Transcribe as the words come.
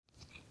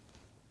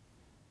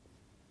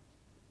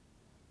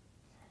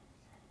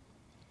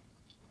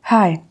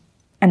Hi,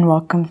 and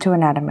welcome to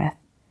Anatomyth.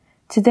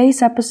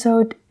 Today's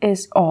episode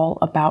is all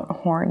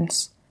about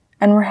horns,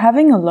 and we're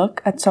having a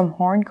look at some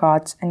horn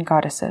gods and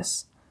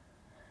goddesses.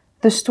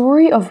 The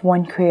story of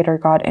one creator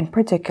god in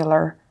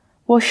particular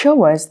will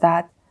show us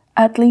that,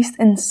 at least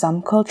in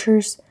some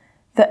cultures,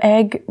 the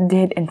egg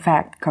did in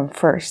fact come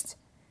first.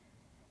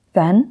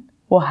 Then,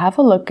 we'll have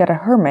a look at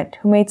a hermit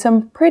who made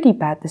some pretty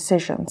bad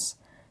decisions,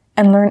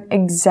 and learn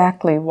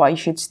exactly why you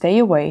should stay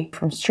away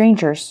from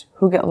strangers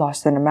who get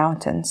lost in the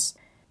mountains,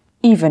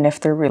 even if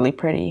they're really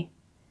pretty.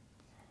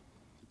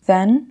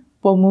 Then,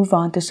 we'll move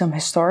on to some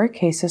historic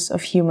cases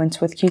of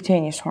humans with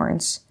cutaneous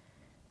horns.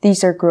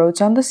 These are growths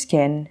on the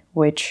skin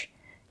which,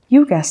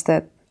 you guessed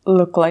it,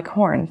 look like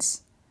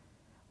horns.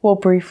 We'll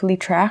briefly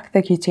track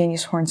the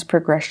cutaneous horn's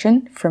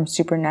progression from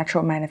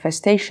supernatural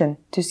manifestation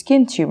to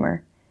skin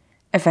tumor,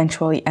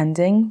 eventually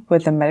ending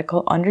with the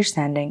medical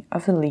understanding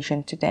of the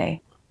lesion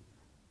today.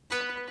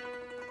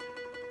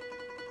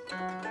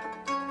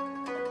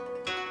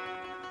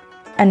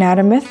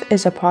 Anatomyth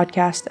is a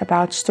podcast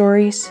about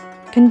stories,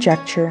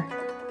 conjecture,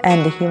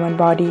 and the human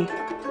body.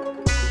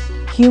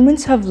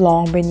 Humans have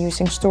long been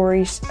using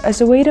stories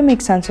as a way to make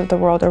sense of the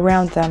world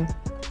around them.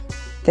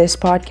 This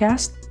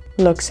podcast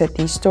looks at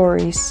these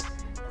stories,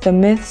 the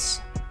myths,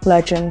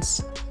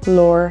 legends,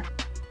 lore,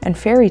 and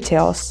fairy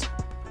tales,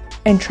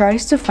 and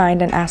tries to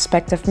find an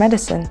aspect of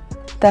medicine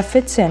that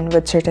fits in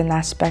with certain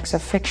aspects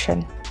of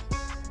fiction.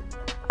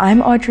 I'm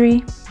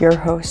Audrey, your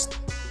host.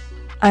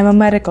 I'm a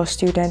medical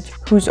student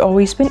who's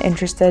always been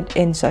interested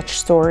in such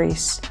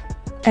stories,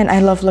 and I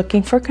love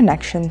looking for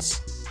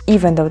connections,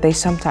 even though they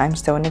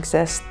sometimes don't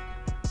exist.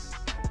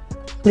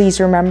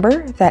 Please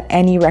remember that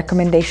any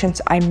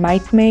recommendations I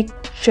might make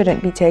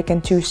shouldn't be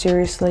taken too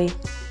seriously.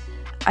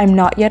 I'm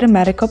not yet a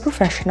medical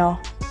professional,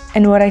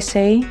 and what I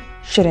say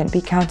shouldn't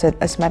be counted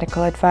as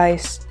medical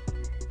advice.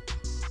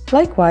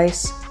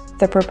 Likewise,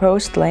 the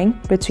proposed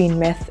link between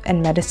myth and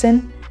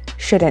medicine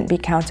shouldn't be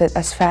counted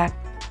as fact.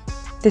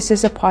 This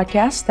is a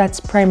podcast that's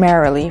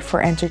primarily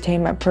for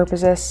entertainment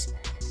purposes,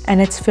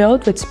 and it's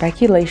filled with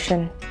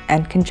speculation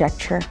and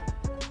conjecture.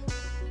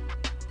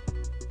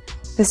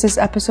 This is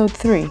episode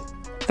 3,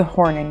 The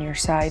Horn in Your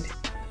Side.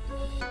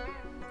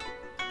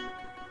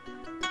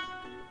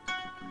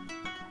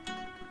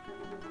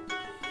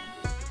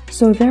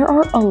 So there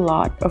are a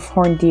lot of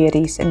horned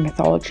deities in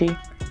mythology,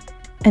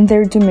 and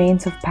their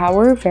domains of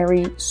power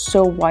vary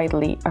so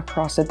widely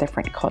across the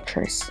different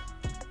cultures.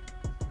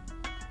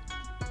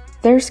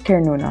 There's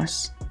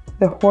Cernunnos,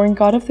 the horn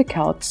god of the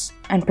Celts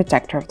and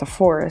protector of the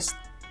forest.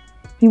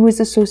 He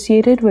was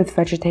associated with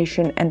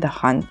vegetation and the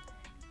hunt,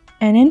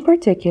 and in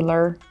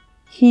particular,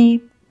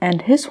 he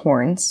and his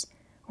horns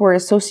were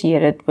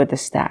associated with the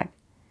stag.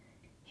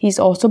 He's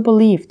also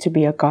believed to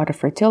be a god of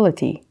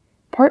fertility,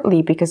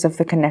 partly because of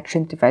the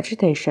connection to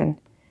vegetation,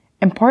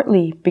 and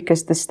partly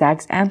because the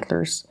stag's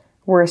antlers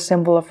were a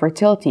symbol of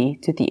fertility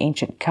to the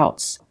ancient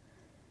Celts.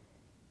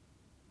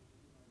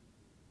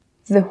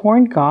 The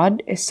horned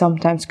god is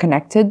sometimes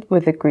connected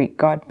with the Greek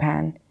god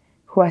Pan,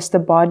 who has the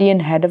body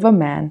and head of a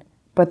man,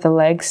 but the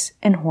legs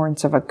and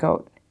horns of a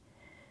goat.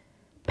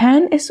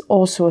 Pan is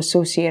also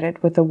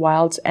associated with the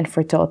wilds and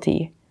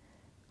fertility,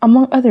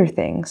 among other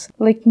things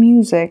like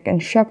music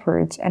and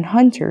shepherds and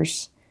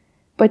hunters,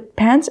 but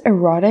Pan's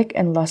erotic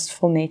and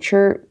lustful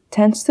nature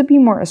tends to be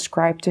more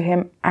ascribed to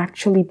him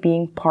actually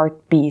being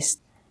part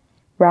beast,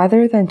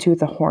 rather than to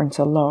the horns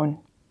alone.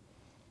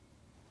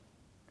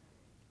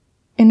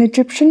 In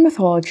Egyptian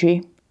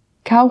mythology,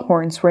 cow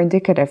horns were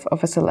indicative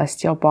of a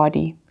celestial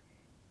body.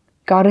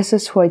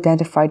 Goddesses who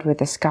identified with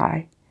the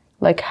sky,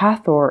 like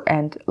Hathor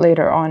and,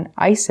 later on,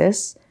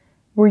 Isis,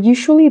 were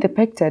usually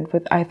depicted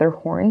with either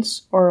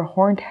horns or a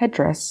horned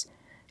headdress,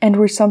 and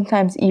were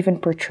sometimes even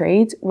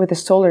portrayed with a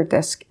solar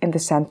disk in the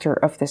center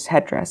of this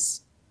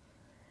headdress.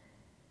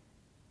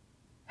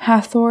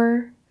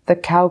 Hathor, the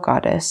cow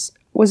goddess,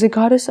 was a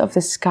goddess of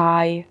the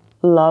sky,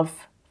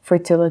 love,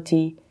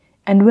 fertility,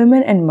 and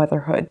women and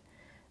motherhood,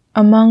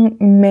 among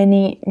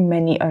many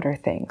other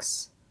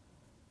things.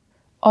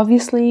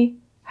 Obviously,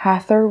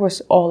 Hathor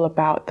was all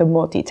about the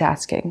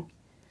multitasking.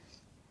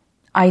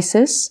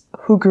 Isis,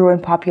 who grew in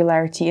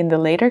popularity in the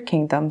later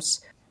kingdoms,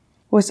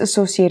 was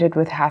associated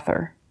with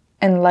Hathor,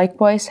 and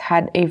likewise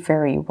had a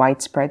very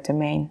widespread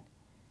domain.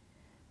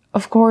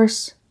 Of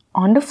course,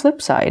 on the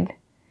flip side,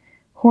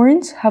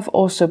 horns have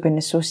also been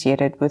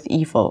associated with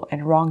evil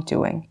and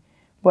wrongdoing,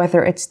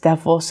 whether it's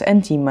devils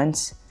and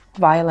demons,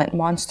 violent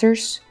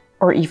monsters,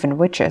 or even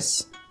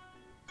witches.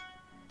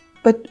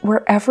 But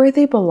wherever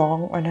they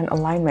belong on an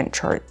alignment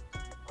chart,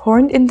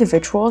 horned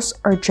individuals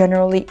are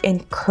generally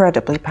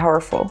incredibly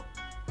powerful.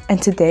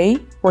 And today,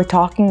 we're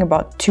talking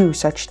about 2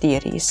 such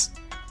deities.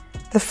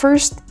 The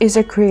first is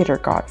a creator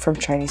god from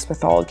Chinese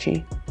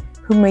mythology,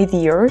 who made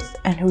the earth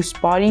and whose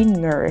body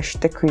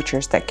nourished the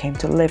creatures that came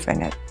to live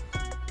in it.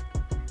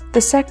 The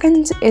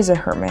second is a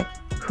hermit,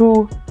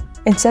 who,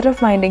 instead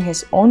of minding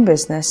his own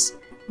business,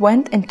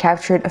 went and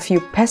captured a few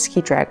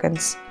pesky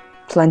dragons,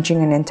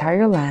 plunging an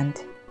entire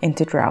land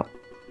into drought.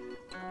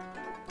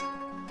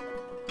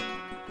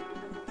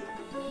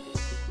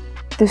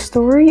 The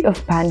story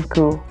of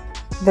Panku,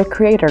 the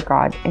creator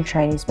god in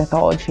Chinese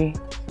mythology,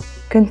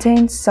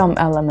 contains some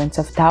elements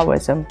of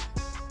Taoism,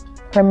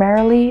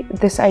 primarily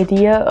this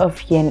idea of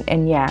yin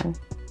and yang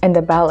and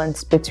the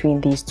balance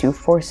between these two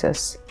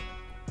forces.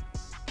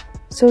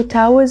 So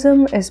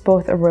Taoism is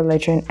both a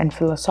religion and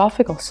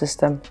philosophical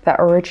system that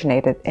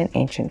originated in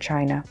ancient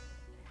China.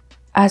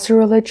 As a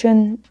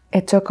religion,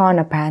 it took on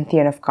a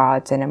pantheon of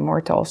gods and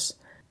immortals,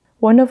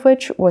 one of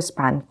which was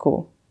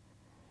Panku.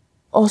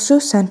 Also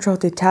central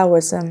to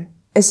Taoism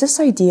is this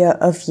idea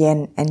of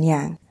yin and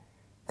yang,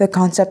 the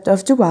concept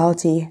of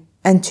duality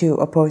and two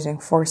opposing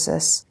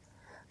forces,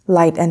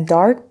 light and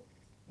dark,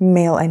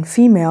 male and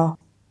female,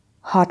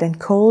 hot and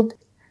cold,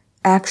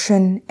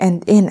 action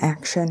and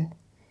inaction,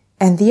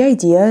 and the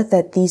idea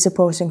that these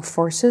opposing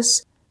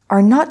forces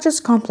are not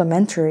just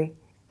complementary,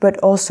 but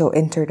also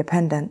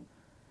interdependent.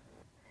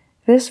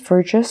 This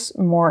verges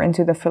more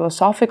into the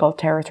philosophical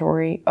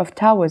territory of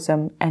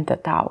Taoism and the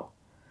Tao.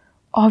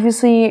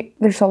 Obviously,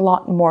 there's a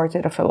lot more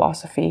to the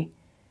philosophy,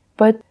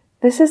 but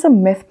this is a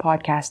myth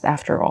podcast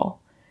after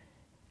all.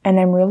 And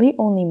I'm really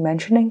only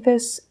mentioning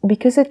this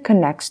because it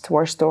connects to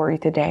our story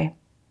today.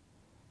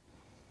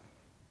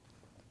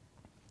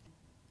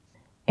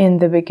 In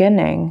the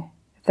beginning,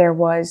 there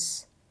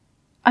was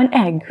an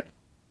egg.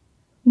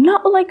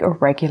 Not like a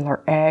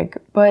regular egg,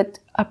 but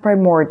a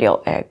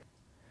primordial egg.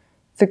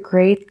 The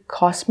great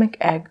cosmic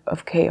egg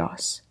of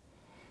chaos.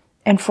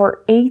 And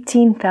for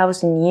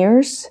 18,000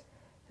 years,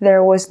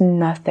 there was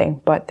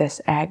nothing but this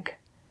egg.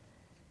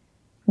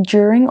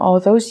 During all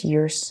those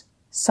years,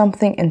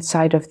 something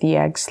inside of the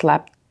egg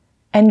slept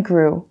and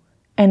grew,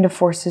 and the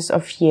forces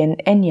of yin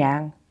and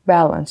yang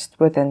balanced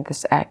within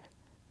this egg.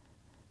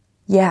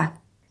 Yeah,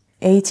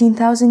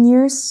 18,000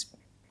 years?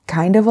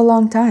 Kind of a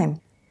long time.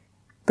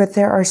 But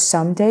there are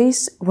some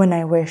days when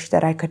I wish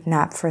that I could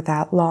nap for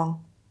that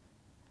long.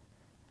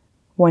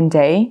 One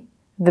day,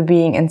 the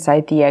being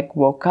inside the egg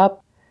woke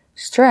up,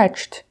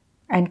 stretched,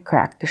 and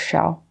cracked the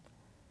shell.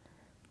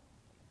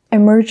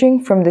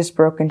 Emerging from this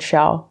broken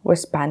shell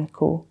was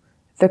Panku,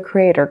 the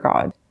creator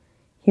god.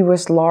 He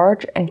was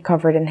large and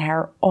covered in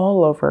hair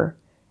all over,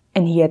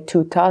 and he had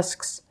 2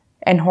 tusks,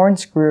 and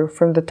horns grew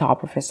from the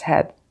top of his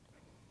head.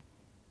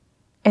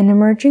 And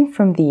emerging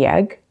from the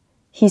egg,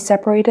 he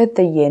separated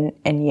the yin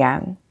and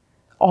yang.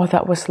 All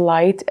that was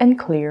light and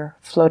clear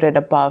floated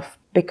above,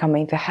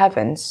 becoming the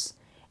heavens,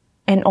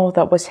 and all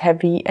that was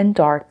heavy and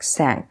dark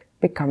sank,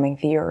 becoming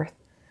the earth.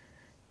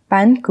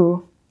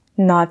 Panku,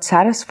 not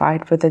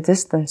satisfied with the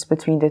distance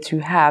between the 2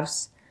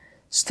 halves,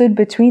 stood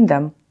between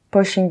them,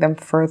 pushing them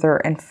further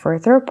and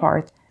further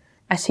apart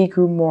as he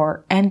grew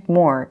more and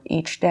more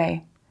each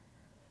day.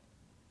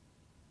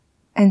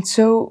 And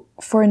so,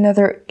 for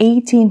another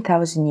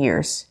 18,000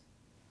 years,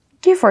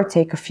 give or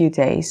take a few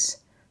days,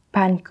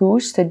 Panku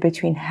stood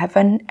between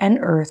heaven and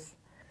earth,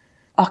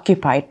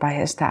 occupied by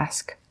his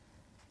task.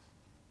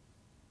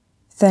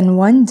 Then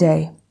one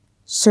day,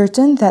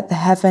 certain that the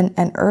heaven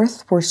and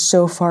earth were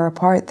so far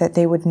apart that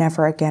they would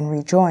never again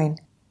rejoin,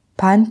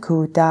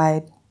 Panku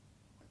died.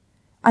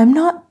 I'm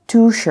not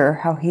too sure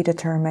how he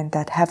determined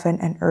that heaven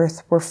and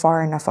earth were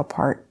far enough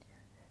apart.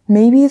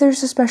 Maybe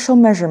there's a special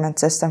measurement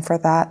system for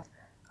that,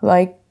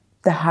 like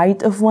the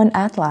height of one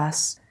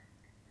atlas.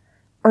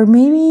 Or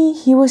maybe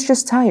he was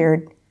just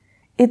tired.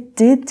 It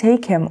did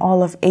take him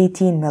all of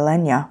 18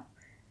 millennia.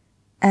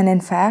 And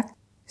in fact,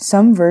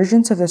 some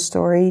versions of the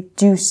story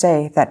do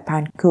say that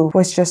Panku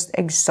was just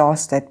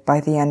exhausted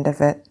by the end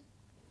of it.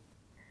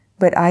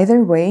 But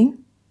either way,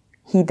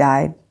 he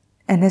died,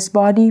 and his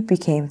body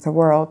became the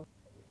world.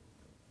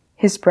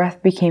 His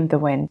breath became the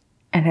wind,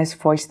 and his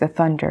voice the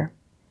thunder.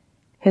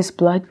 His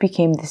blood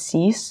became the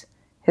seas,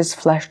 his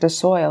flesh the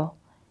soil,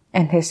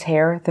 and his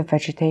hair the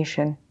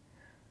vegetation.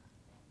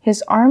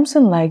 His arms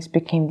and legs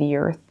became the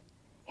earth,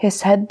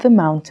 his head the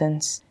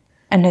mountains,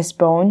 and his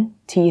bone,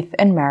 teeth,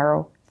 and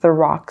marrow the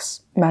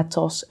rocks,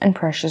 metals, and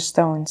precious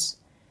stones.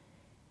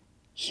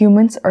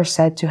 Humans are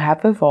said to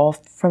have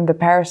evolved from the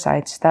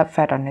parasites that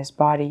fed on his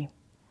body.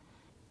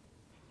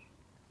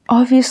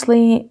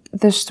 Obviously,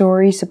 the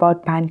stories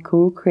about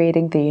Panku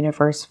creating the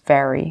universe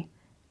vary,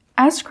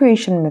 as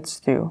creation myths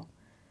do,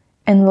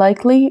 and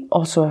likely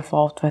also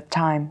evolved with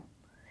time.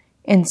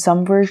 In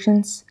some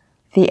versions,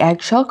 the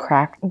eggshell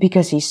cracked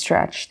because he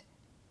stretched,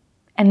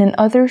 and in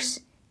others,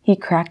 he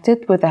cracked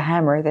it with a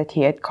hammer that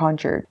he had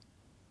conjured.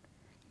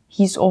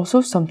 He's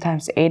also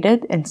sometimes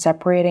aided in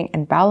separating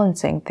and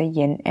balancing the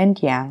yin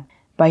and yang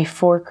by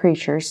 4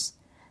 creatures,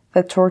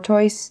 the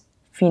tortoise,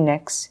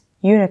 phoenix,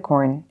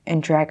 unicorn,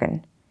 and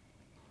dragon.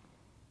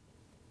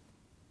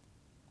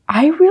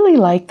 I really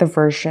like the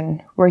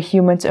version where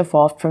humans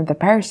evolved from the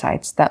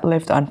parasites that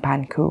lived on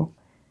Panku.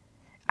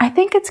 I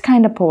think it's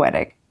kind of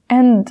poetic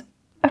and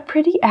a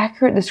pretty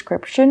accurate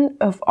description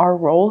of our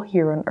role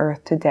here on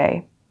Earth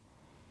today.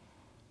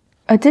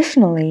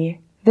 Additionally,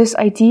 this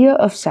idea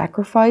of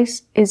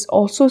sacrifice is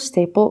also a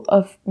staple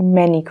of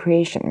many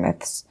creation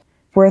myths,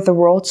 where the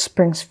world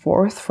springs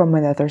forth from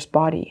another's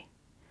body.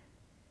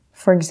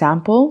 For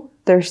example,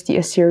 there's the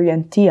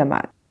Assyrian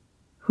Tiamat,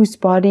 whose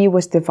body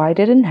was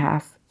divided in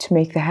half to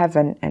make the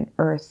heaven and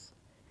earth.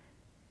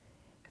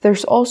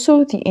 There's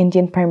also the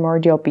Indian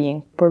primordial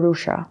being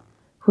Purusha,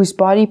 whose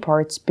body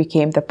parts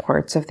became the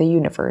parts of the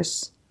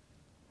universe.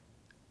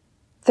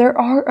 There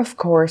are, of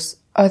course,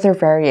 other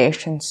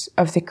variations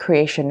of the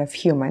creation of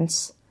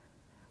humans.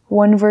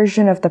 One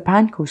version of the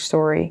Panku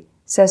story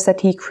says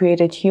that he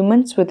created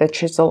humans with a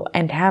chisel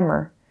and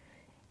hammer,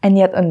 and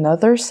yet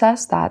another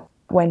says that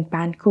when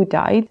Panku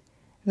died,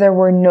 there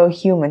were no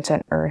humans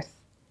on Earth.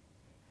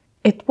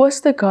 It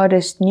was the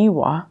goddess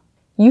Niwa,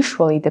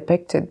 usually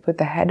depicted with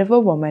the head of a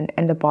woman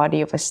and the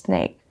body of a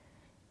snake,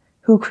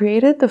 who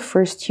created the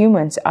first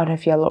humans out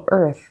of yellow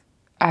earth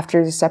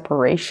after the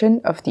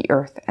separation of the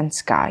earth and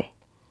sky.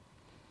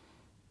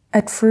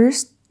 At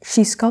first,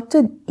 she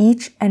sculpted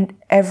each and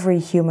every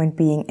human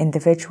being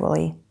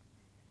individually.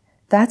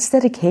 That's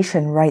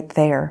dedication right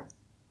there.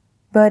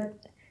 But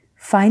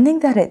finding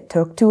that it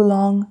took too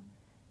long,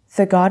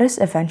 the goddess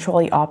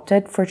eventually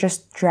opted for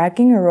just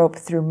dragging a rope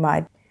through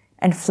mud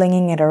and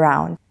flinging it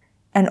around,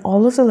 and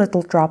all of the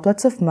little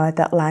droplets of mud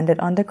that landed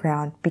on the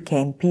ground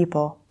became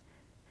people.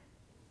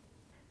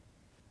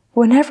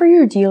 Whenever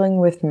you're dealing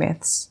with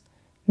myths,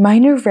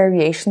 minor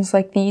variations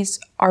like these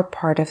are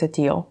part of the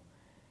deal.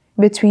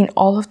 Between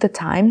all of the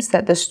times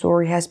that the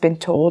story has been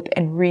told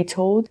and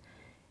retold,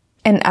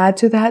 and add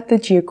to that the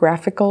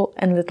geographical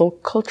and little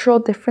cultural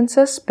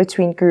differences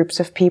between groups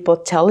of people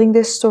telling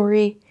this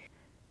story,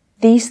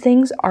 these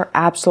things are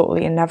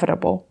absolutely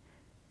inevitable.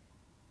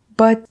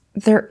 But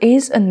there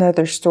is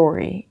another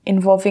story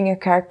involving a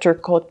character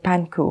called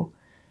Panku.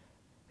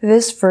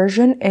 This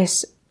version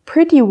is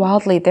pretty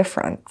wildly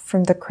different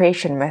from the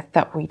creation myth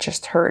that we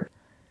just heard.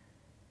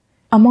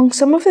 Among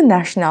some of the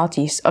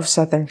nationalities of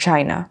southern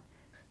China,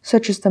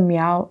 such as the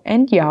Miao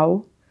and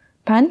Yao,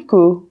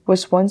 Panku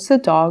was once the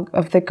dog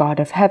of the god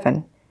of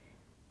heaven,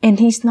 and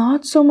he's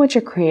not so much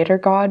a creator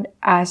god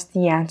as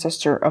the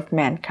ancestor of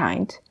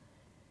mankind.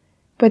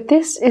 But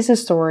this is a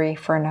story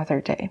for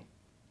another day.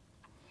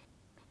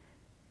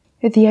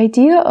 The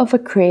idea of a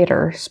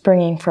creator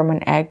springing from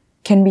an egg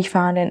can be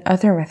found in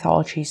other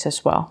mythologies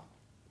as well.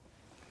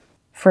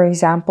 For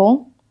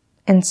example,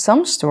 in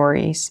some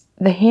stories,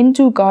 the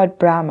Hindu god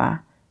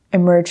Brahma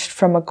emerged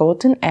from a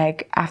golden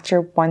egg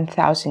after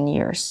 1,000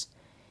 years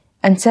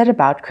and set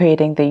about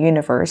creating the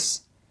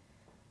universe.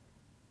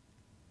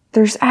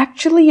 There's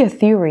actually a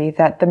theory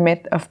that the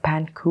myth of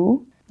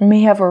Panku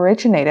may have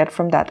originated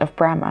from that of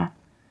Brahma,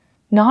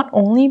 not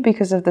only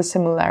because of the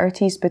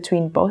similarities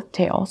between both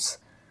tales,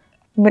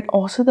 but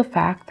also the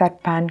fact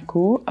that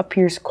Panku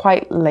appears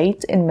quite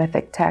late in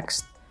mythic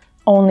text,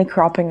 only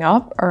cropping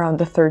up around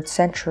the 3rd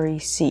century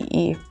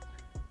CE.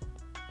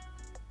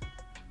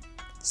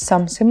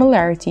 Some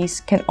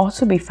similarities can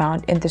also be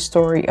found in the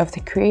story of the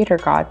creator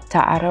god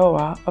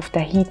Ta'aroa of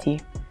Tahiti,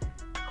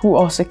 who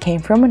also came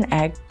from an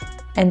egg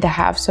and the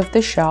halves of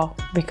the shell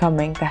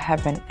becoming the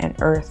heaven and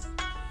earth.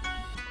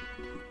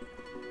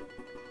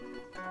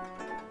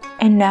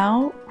 And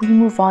now we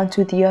move on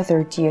to the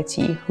other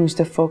deity who's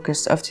the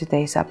focus of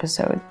today's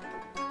episode.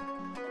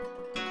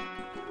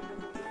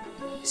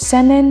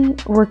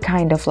 Sennin were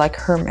kind of like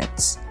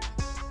hermits.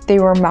 They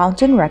were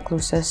mountain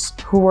recluses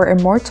who were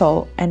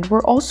immortal and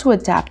were also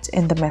adept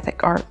in the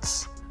mythic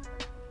arts.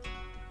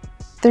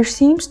 There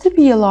seems to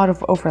be a lot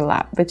of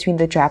overlap between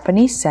the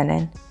Japanese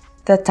Sennin,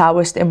 the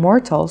Taoist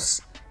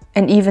immortals,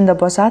 and even the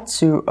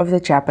Bosatsu of the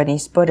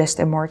Japanese Buddhist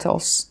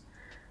immortals.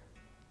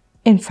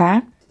 In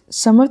fact,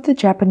 some of the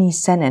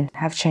Japanese Sennin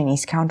have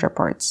Chinese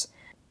counterparts,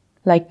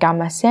 like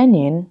Gamma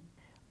Sennin,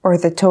 or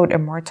the Toad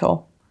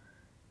Immortal.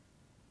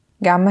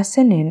 Gamma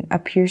Sennin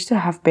appears to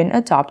have been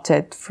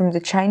adopted from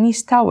the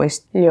Chinese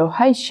Taoist Liu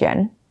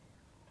Haixian,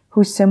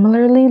 who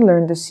similarly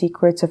learned the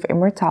secrets of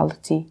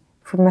immortality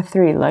from a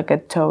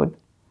 3-legged toad.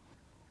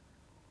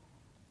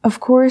 Of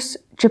course,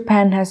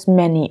 Japan has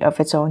many of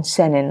its own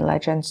Sennin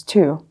legends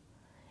too.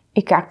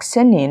 Ikak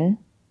Sennin,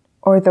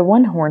 or the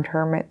One-Horned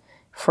Hermit,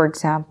 for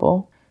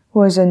example,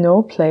 was a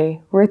No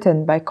play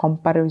written by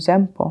Komparu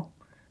Zempo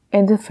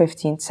in the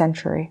 15th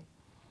century.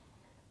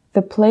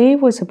 The play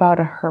was about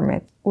a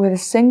hermit with a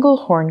single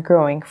horn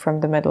growing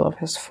from the middle of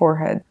his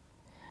forehead,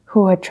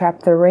 who had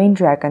trapped the rain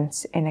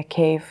dragons in a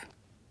cave.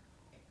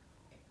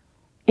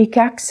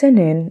 Ikak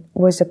Sennin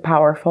was a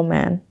powerful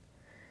man.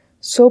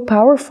 So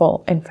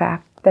powerful, in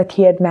fact, that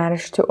he had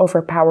managed to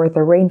overpower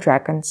the rain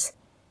dragons,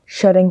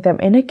 shutting them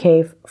in a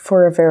cave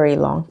for a very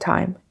long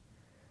time.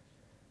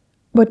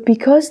 But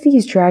because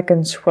these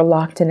dragons were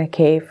locked in a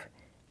cave,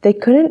 they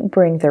couldn't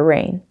bring the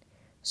rain,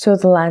 so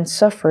the land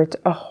suffered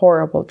a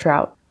horrible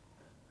drought.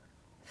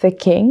 The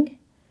king,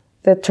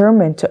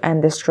 determined to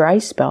end this dry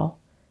spell,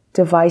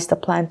 devised a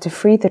plan to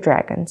free the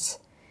dragons,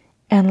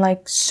 and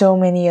like so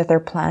many other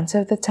plans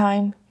of the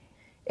time,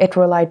 it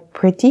relied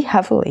pretty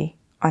heavily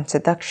on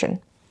seduction.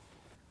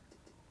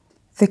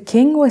 The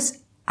king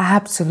was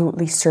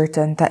absolutely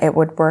certain that it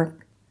would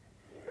work.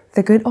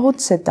 The good old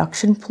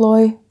seduction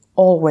ploy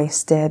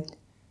always did.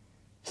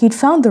 He'd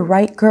found the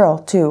right girl,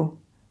 too,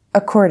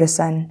 a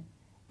courtesan,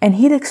 and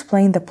he'd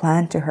explained the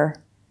plan to her.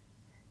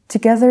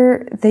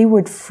 Together, they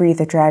would free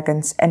the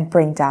dragons and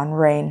bring down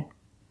rain.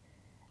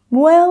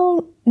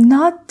 Well,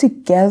 not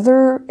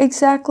together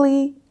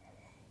exactly.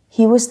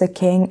 He was the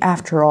king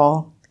after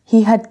all.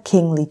 He had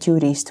kingly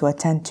duties to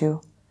attend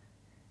to.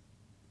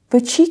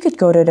 But she could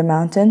go to the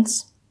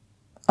mountains.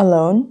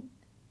 Alone.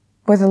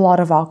 With a lot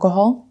of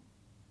alcohol.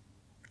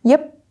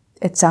 Yep,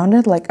 it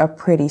sounded like a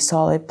pretty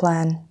solid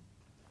plan.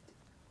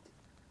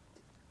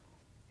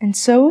 And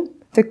so,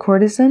 the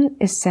courtesan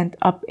is sent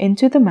up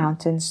into the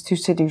mountains to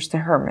seduce the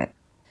hermit.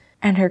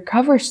 And her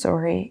cover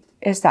story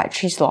is that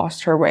she's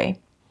lost her way.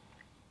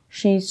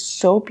 She's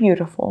so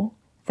beautiful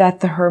that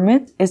the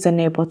hermit is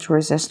unable to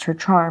resist her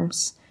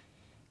charms,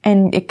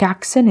 and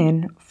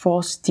Ikaxanin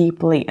falls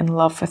deeply in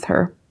love with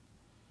her.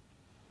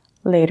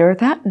 Later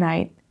that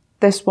night,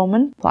 this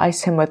woman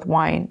plies him with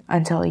wine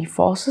until he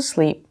falls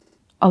asleep,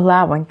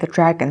 allowing the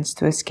dragons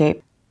to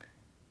escape.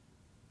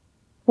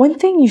 One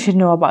thing you should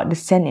know about the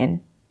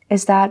Senin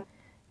is that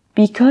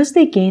because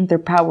they gain their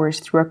powers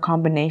through a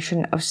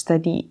combination of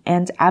study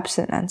and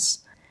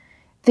abstinence,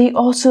 they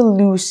also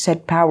lose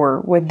said power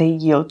when they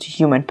yield to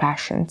human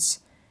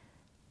passions.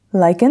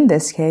 Like in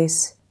this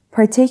case,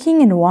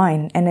 partaking in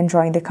wine and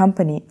enjoying the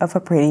company of a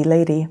pretty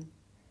lady.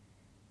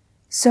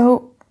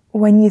 So,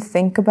 when you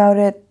think about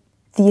it,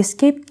 the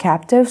escaped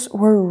captives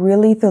were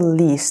really the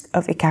least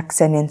of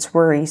Ikaxanin's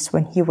worries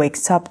when he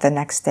wakes up the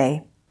next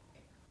day.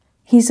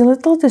 He's a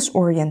little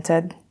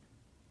disoriented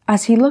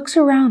as he looks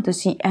around to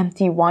see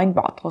empty wine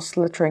bottles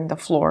littering the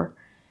floor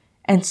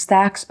and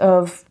stacks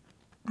of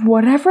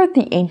whatever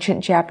the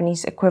ancient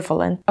Japanese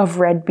equivalent of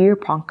red beer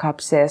pong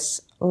cups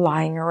is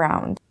lying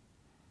around.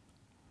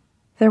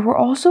 There were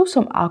also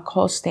some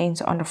alcohol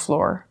stains on the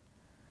floor.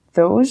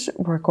 Those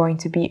were going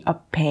to be a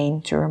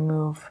pain to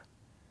remove.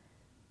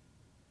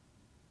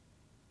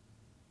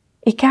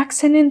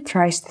 Ikaxanin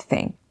tries to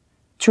think,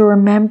 to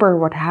remember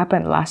what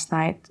happened last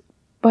night,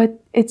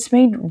 but it's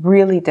made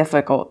really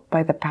difficult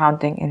by the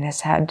pounding in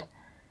his head.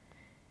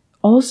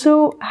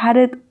 Also, had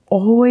it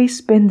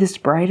always been this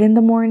bright in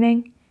the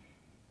morning?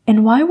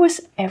 And why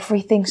was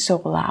everything so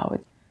loud?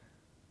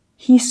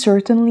 He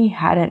certainly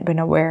hadn't been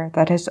aware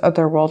that his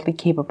otherworldly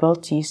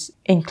capabilities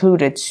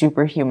included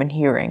superhuman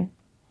hearing.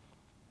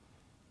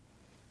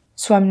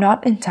 So I'm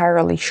not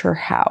entirely sure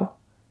how,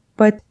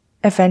 but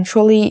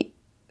eventually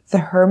the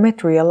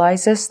hermit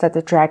realizes that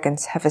the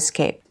dragons have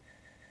escaped,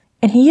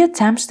 and he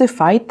attempts to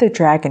fight the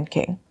Dragon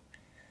King.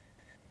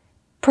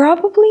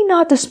 Probably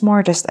not the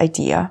smartest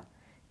idea,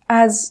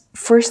 as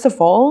first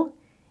of all,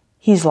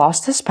 he's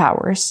lost his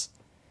powers.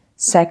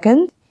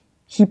 Second,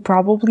 he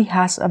probably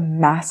has a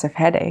massive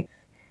headache.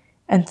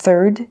 And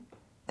third,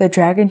 the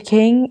Dragon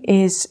King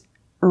is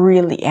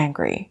really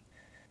angry.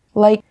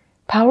 Like,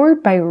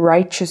 powered by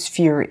righteous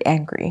fury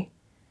angry.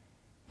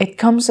 It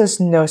comes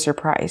as no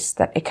surprise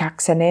that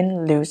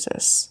Ikaxanin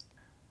loses.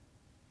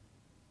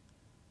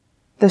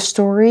 The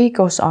story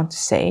goes on to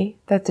say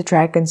that the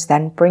dragons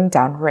then bring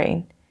down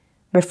rain,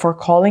 before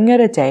calling it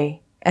a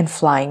day and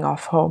flying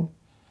off home.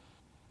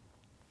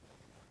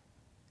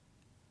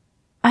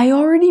 I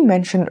already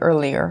mentioned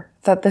earlier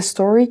that the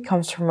story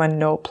comes from a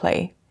Noh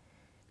play.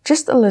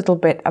 Just a little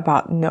bit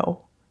about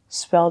Noh,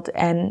 spelled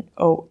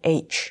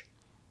N-O-H.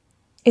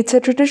 It's a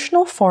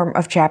traditional form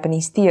of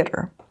Japanese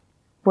theater,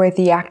 where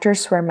the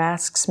actors wear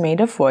masks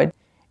made of wood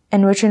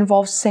and which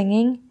involves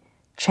singing,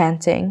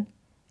 chanting,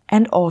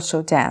 and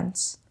also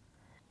dance.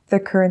 The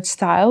current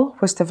style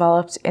was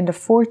developed in the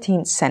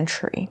 14th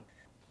century,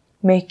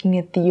 making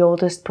it the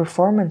oldest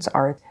performance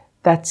art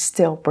that's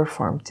still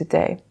performed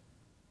today.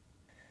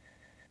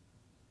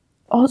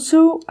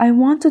 Also, I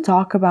want to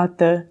talk about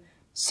the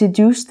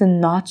seduce the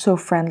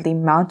not-so-friendly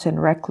mountain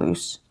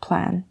recluse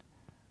plan.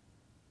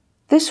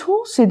 This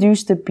whole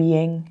seduce the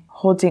being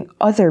holding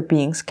other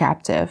beings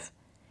captive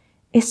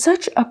is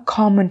such a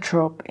common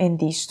trope in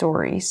these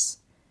stories,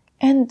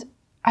 and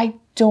I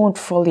don't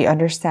fully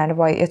understand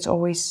why it's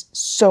always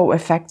so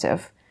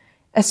effective,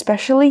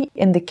 especially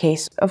in the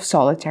case of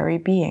solitary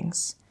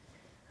beings.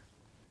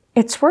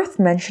 It's worth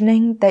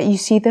mentioning that you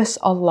see this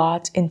a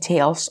lot in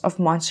tales of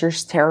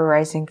monsters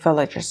terrorizing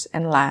villages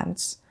and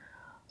lands.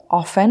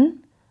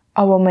 Often,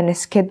 a woman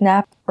is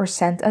kidnapped or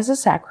sent as a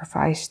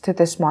sacrifice to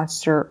this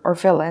monster or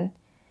villain,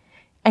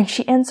 and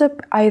she ends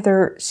up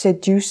either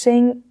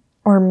seducing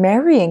or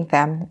marrying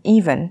them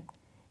even,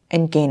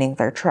 and gaining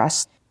their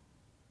trust.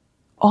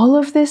 All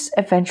of this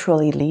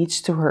eventually leads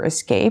to her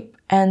escape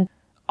and,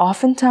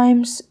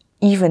 oftentimes,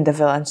 even the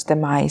villain's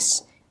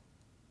demise.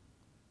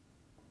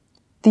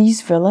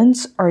 These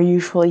villains are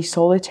usually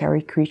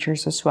solitary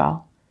creatures as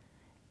well.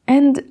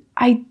 And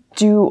I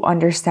do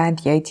understand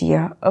the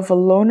idea of a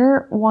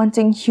loner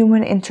wanting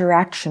human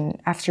interaction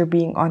after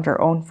being on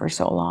their own for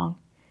so long.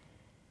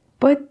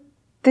 But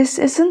this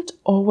isn't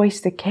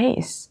always the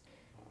case,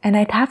 and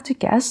I'd have to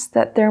guess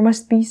that there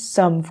must be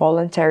some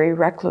voluntary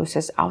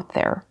recluses out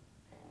there.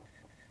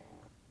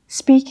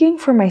 Speaking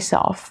for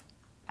myself,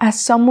 as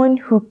someone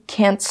who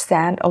can't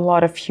stand a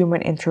lot of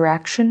human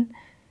interaction,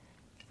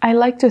 I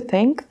like to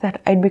think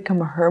that I'd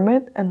become a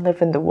hermit and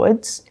live in the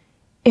woods,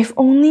 if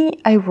only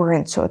I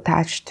weren't so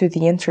attached to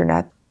the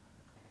internet.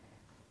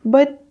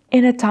 But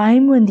In a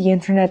time when the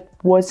internet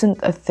wasn't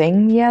a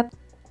thing yet,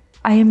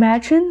 I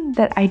imagine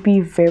that I'd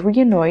be very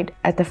annoyed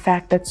at the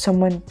fact that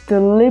someone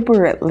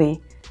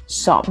deliberately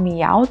sought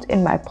me out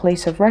in my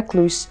place of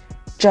recluse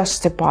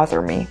just to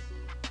bother me.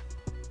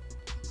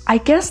 I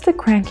guess the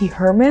cranky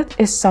hermit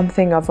is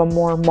something of a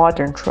more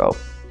modern trope.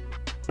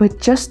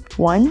 But just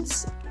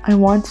once, I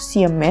want to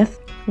see a myth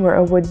where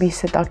a would-be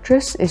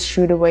seductress is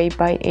shooed away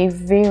by a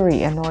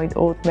very annoyed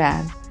old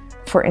man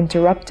for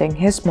interrupting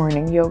his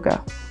morning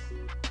yoga.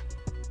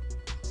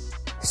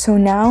 So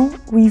now,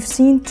 we've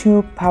seen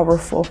two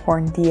powerful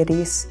horn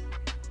deities,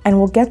 and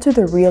we'll get to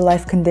the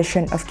real-life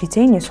condition of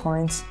cutaneous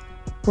horns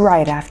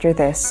right after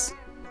this.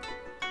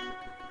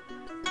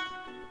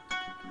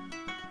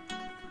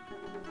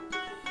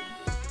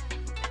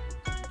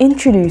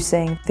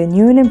 Introducing the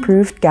new and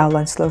improved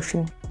Gowland's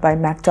Lotion by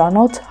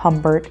McDonald,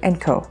 Humbert &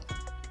 Co.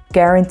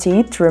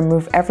 Guaranteed to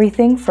remove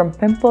everything from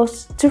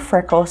pimples to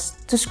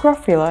freckles to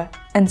scrofula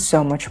and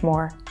so much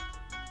more.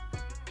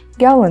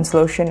 Gowland's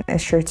Lotion is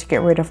sure to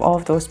get rid of all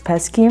of those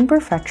pesky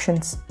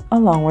imperfections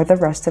along with the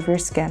rest of your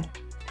skin.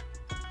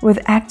 With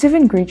active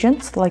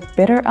ingredients like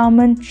bitter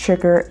almond,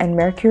 sugar, and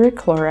mercury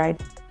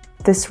chloride,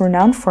 this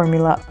renowned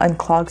formula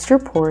unclogs your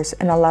pores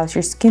and allows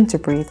your skin to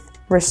breathe,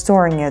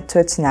 restoring it to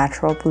its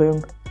natural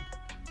bloom.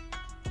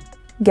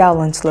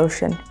 Gowland's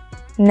Lotion.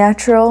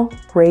 Natural,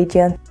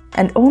 radiant,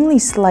 and only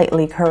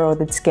slightly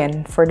corroded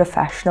skin for the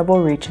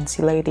fashionable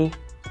Regency lady.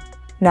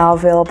 Now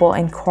available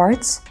in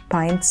quarts,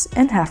 pints,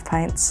 and half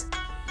pints.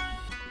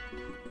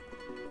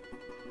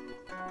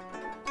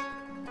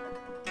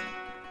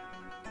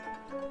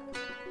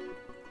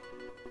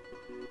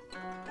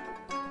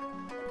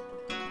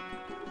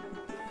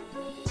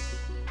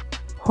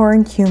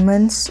 Horned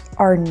humans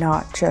are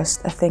not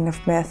just a thing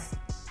of myth.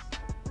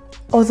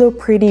 Although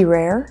pretty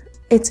rare,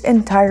 it's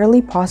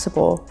entirely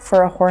possible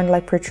for a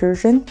horn-like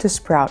protrusion to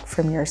sprout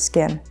from your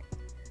skin.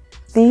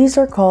 These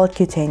are called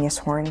cutaneous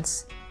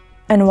horns,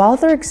 and while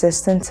their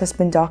existence has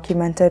been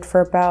documented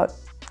for about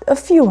a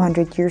few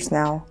hundred years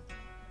now,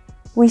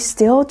 we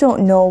still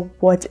don't know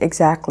what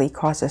exactly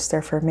causes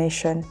their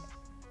formation.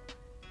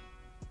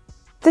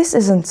 This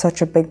isn't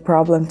such a big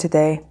problem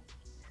today.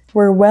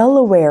 We're well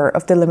aware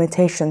of the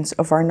limitations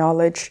of our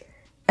knowledge,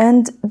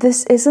 and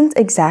this isn't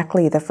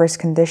exactly the first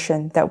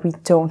condition that we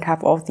don't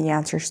have all the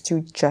answers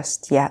to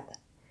just yet.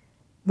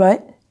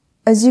 But,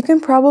 as you can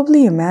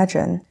probably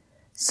imagine,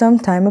 some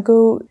time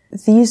ago,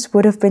 these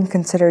would have been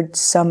considered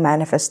some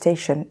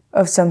manifestation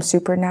of some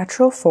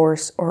supernatural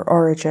force or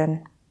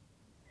origin.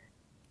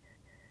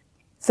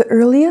 The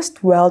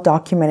earliest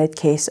well-documented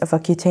case of a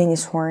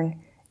cutaneous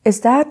horn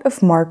is that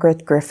of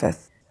Margaret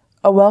Griffith,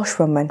 a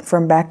Welshwoman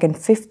from back in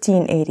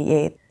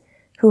 1588,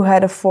 who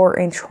had a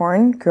 4-inch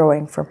horn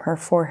growing from her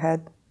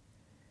forehead.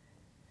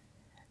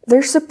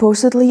 There's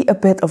supposedly a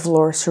bit of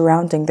lore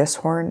surrounding this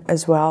horn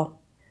as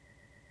well.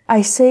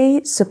 I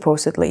say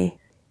supposedly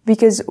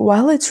because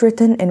while it's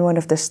written in one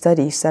of the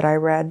studies that I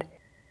read,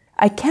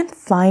 I can't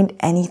find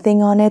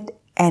anything on it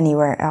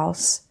anywhere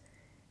else.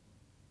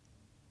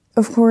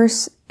 Of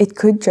course, it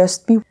could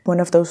just be one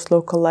of those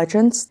local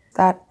legends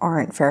that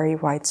aren't very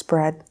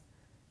widespread.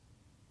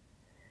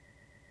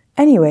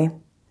 Anyway,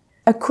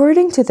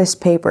 according to this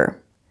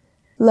paper,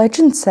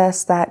 legend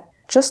says that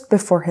just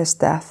before his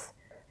death,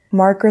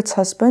 Margaret's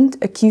husband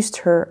accused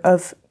her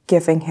of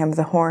giving him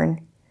the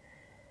horn.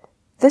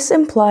 This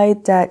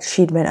implied that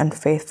she'd been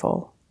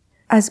unfaithful,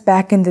 as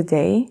back in the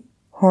day,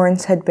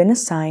 horns had been a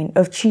sign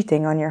of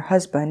cheating on your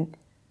husband.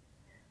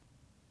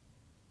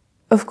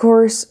 Of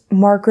course,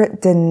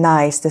 Margaret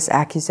denies this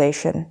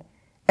accusation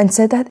and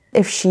said that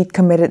if she'd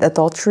committed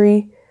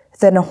adultery,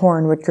 then a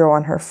horn would grow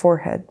on her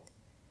forehead.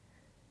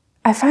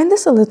 I find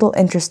this a little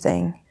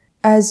interesting,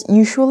 as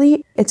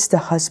usually it's the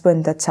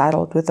husband that's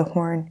saddled with the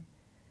horn.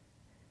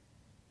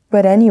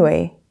 But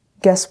anyway,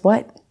 guess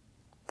what?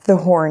 The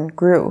horn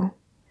grew.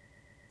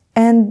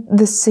 And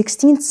the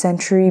 16th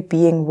century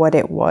being what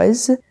it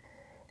was,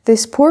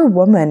 this poor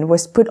woman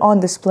was put on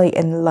display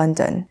in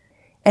London,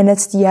 and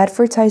it's the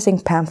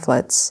advertising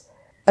pamphlets,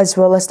 as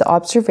well as the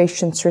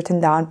observations written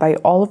down by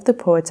all of the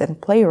poets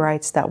and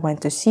playwrights that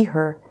went to see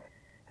her,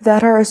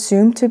 that are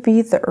assumed to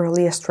be the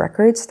earliest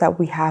records that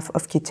we have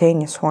of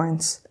cutaneous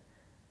horns.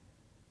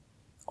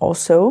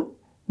 Also,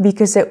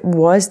 because it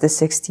was the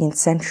 16th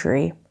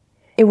century,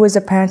 it was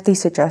apparently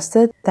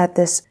suggested that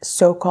this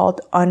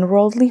so-called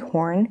unworldly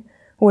horn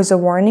was a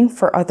warning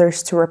for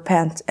others to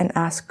repent and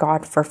ask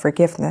God for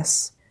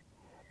forgiveness.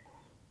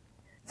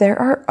 There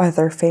are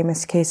other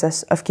famous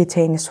cases of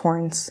cutaneous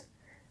horns.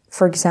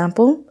 For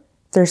example,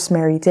 there's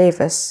Mary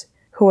Davis,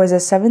 who was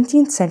a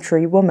 17th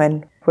century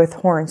woman with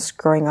horns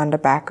growing on the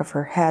back of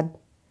her head.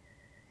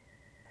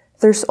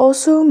 There's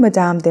also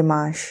Madame de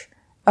Manche,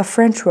 a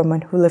French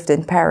woman who lived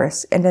in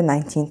Paris in the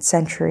 19th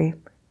century.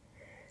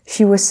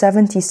 She was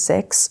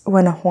 76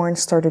 when a horn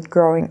started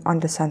growing on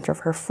the center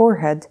of her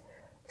forehead,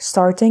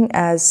 starting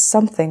as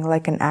something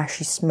like an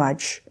ashy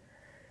smudge.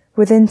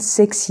 Within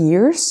 6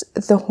 years,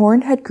 the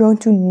horn had grown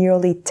to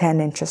nearly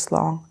 10 inches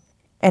long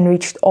and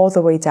reached all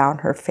the way down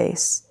her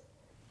face.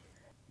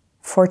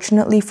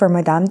 Fortunately for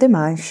Madame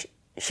Demange,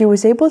 she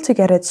was able to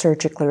get it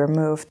surgically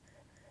removed.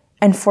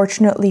 And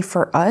fortunately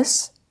for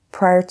us,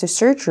 prior to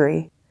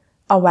surgery,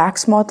 a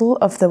wax model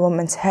of the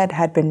woman's head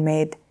had been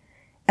made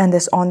and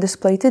is on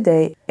display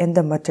today in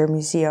the Mutter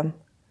Museum.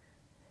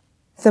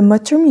 The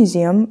Mutter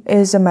Museum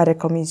is a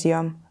medical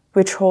museum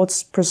which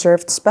holds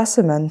preserved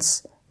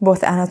specimens,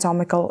 both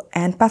anatomical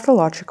and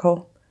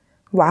pathological,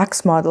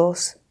 wax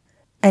models,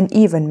 and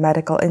even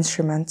medical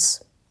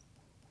instruments.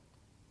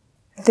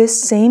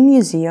 This same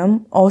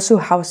museum also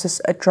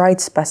houses a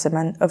dried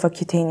specimen of a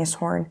cutaneous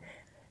horn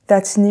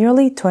that's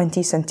nearly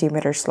 20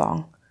 centimeters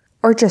long,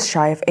 or just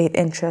shy of 8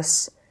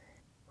 inches,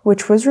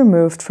 which was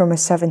removed from a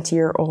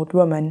 70-year-old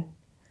woman.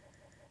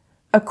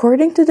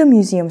 According to the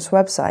museum's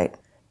website,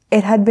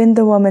 it had been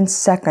the woman's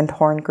second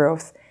horn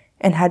growth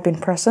and had been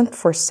present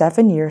for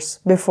 7 years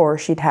before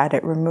she'd had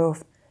it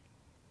removed.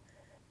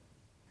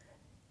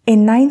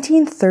 In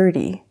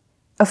 1930,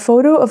 a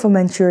photo of a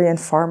Manchurian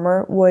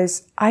farmer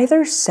was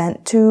either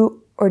sent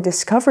to or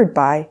discovered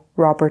by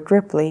Robert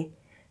Ripley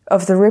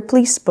of the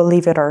Ripley's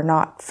Believe It or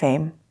Not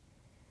fame.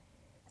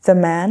 The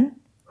man,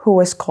 who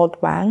was called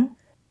Wang,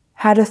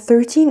 had a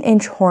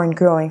 13-inch horn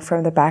growing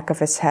from the back of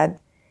his head,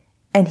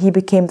 and he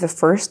became the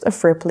first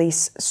of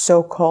Ripley's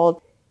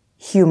so-called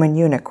human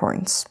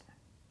unicorns.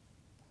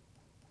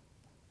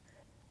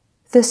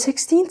 The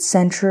 16th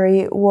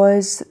century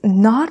was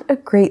not a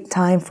great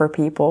time for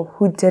people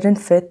who didn't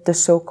fit the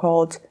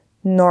so-called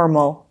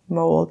normal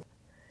mold.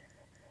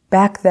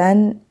 Back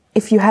then,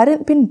 if you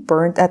hadn't been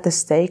burnt at the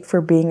stake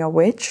for being a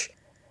witch,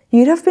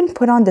 you'd have been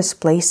put on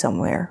display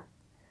somewhere.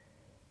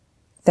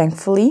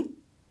 Thankfully,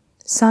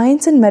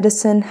 science and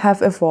medicine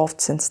have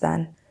evolved since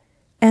then,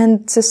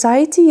 and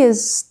society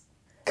is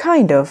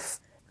kind of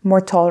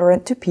more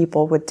tolerant to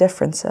people with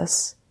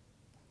differences.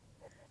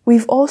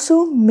 We've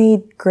also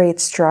made great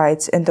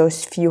strides in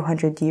those few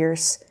hundred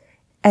years,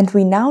 and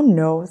we now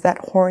know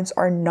that horns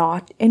are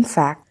not, in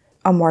fact,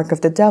 a mark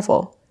of the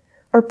devil,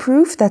 or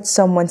proof that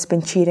someone's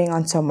been cheating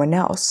on someone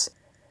else,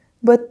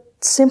 but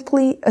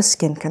simply a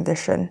skin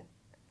condition.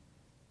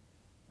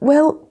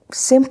 Well,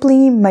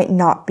 simply might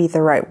not be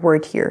the right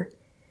word here.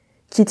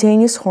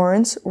 Cutaneous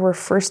horns were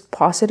first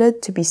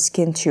posited to be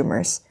skin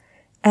tumors,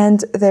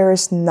 and there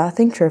is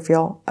nothing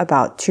trivial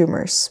about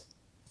tumors.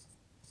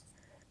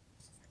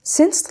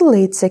 Since the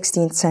late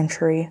 16th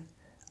century,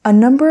 a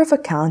number of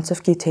accounts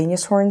of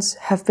cutaneous horns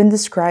have been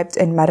described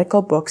in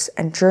medical books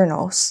and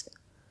journals.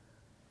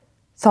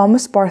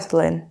 Thomas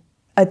Bartholin,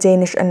 a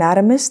Danish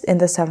anatomist in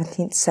the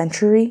 17th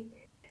century,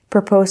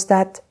 proposed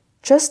that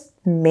just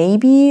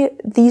maybe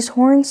these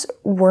horns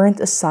weren't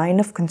a sign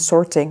of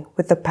consorting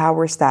with the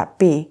powers that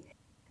be,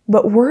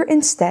 but were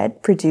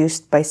instead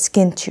produced by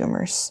skin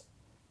tumors.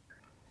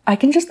 I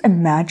can just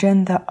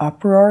imagine the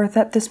uproar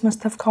that this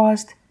must have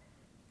caused.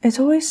 It's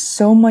always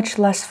so much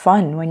less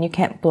fun when you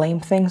can't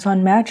blame things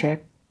on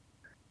magic.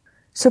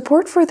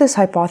 Support for this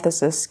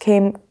hypothesis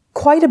came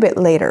quite a bit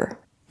later,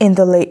 in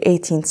the late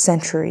 18th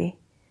century,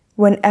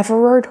 when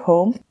Everard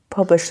Home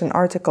published an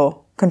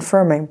article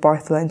confirming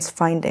Bartholin's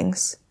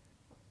findings.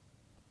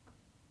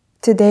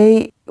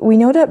 Today, we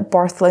know that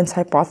Bartholin's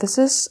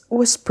hypothesis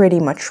was pretty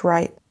much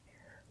right.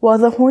 While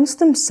the horns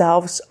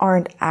themselves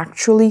aren't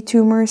actually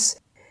tumors,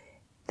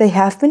 they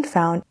have been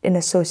found in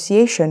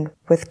association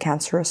with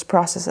cancerous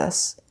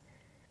processes.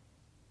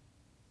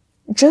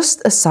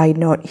 Just a side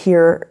note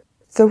here,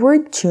 the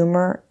word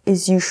tumor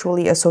is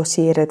usually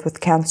associated with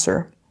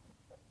cancer.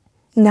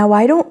 Now,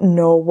 I don't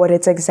know what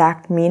its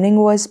exact meaning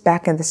was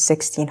back in the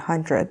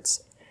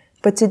 1600s,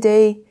 but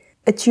today,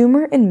 a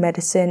tumor in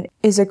medicine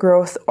is a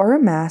growth or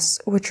a mass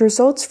which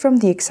results from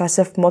the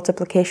excessive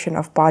multiplication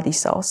of body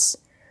cells.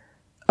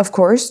 Of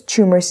course,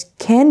 tumors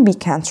can be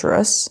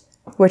cancerous,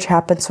 which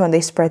happens when they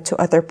spread to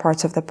other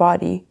parts of the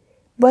body,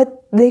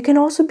 but they can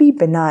also be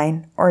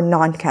benign or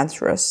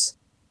non-cancerous.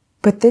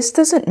 But this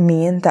doesn't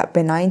mean that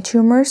benign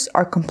tumors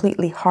are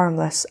completely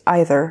harmless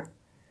either.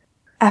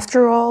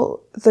 After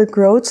all, they're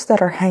growths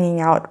that are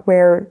hanging out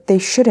where they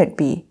shouldn't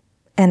be,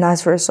 and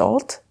as a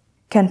result,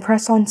 can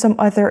press on some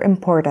other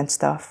important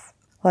stuff,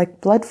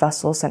 like blood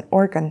vessels and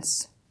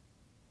organs.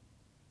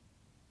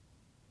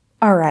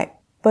 Alright,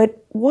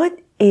 but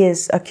what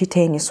is a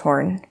cutaneous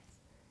horn?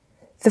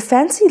 The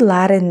fancy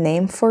Latin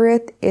name for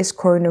it is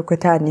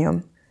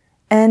cornucutaneum,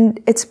 and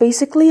it's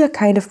basically a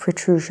kind of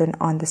protrusion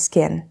on the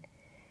skin.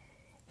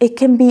 It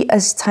can be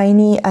as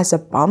tiny as a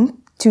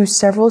bump to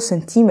several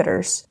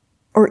centimeters,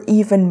 or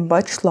even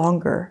much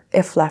longer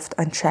if left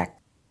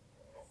unchecked.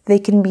 They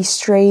can be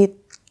straight,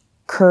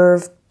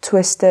 curved,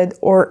 twisted,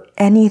 or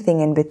anything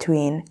in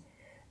between.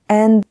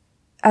 And,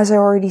 as I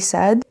already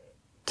said,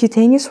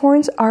 cutaneous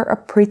horns are a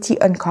pretty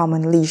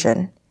uncommon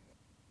lesion.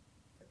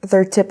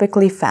 They're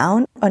typically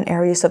found on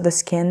areas of the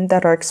skin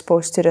that are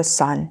exposed to the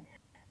sun,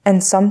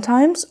 and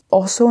sometimes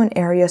also in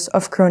areas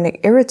of chronic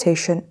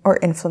irritation or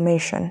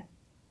inflammation.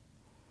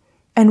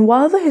 And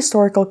while the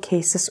historical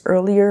cases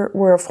earlier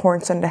were of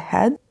horns on the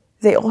head,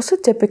 they also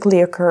typically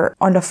occur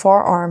on the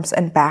forearms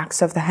and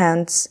backs of the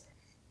hands.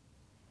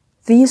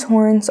 These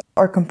horns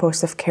are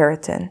composed of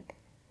keratin,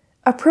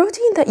 a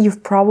protein that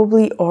you've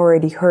probably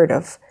already heard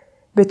of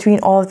between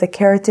all of the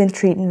keratin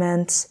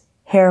treatments,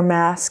 hair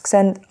masks,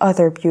 and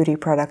other beauty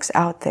products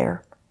out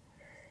there.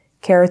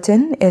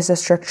 Keratin is a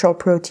structural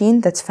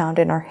protein that's found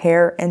in our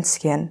hair and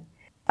skin,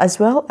 as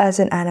well as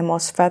in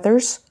animals'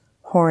 feathers,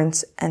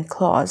 horns, and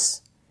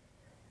claws.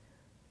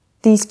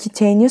 These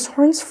cutaneous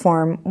horns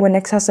form when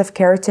excessive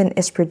keratin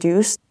is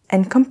produced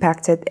and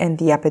compacted in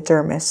the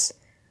epidermis.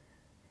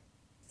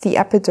 The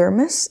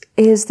epidermis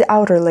is the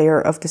outer layer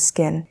of the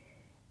skin.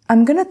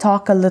 I'm going to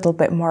talk a little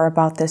bit more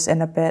about this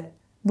in a bit,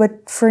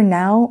 but for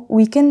now,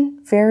 we can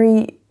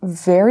very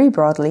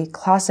broadly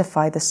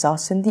classify the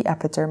cells in the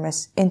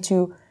epidermis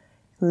into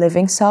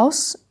living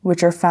cells,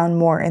 which are found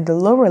more in the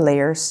lower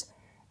layers,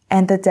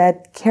 and the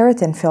dead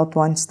keratin-filled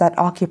ones that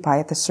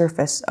occupy the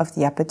surface of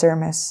the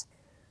epidermis.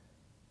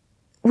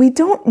 We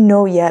don't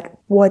know yet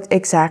what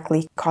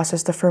exactly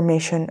causes the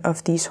formation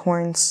of these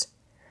horns.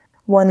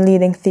 One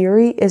leading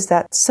theory is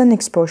that sun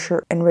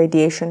exposure and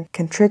radiation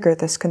can trigger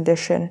this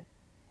condition.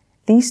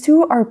 These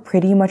two are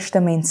pretty much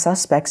the main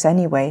suspects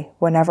anyway,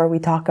 whenever we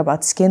talk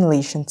about skin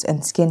lesions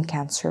and skin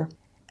cancer.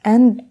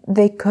 And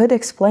they could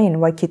explain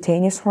why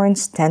cutaneous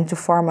horns tend to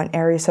form on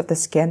areas of the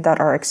skin that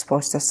are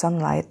exposed to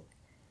sunlight.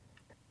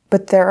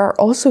 But there are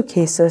also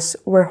cases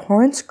where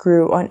horns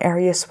grew on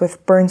areas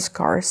with burn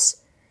scars.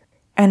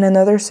 And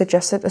another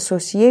suggested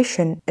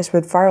association is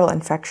with viral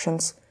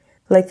infections,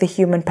 like the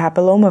human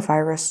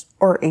papillomavirus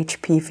or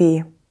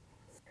HPV.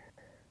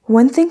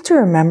 One thing to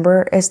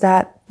remember is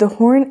that the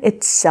horn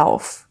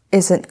itself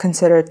isn't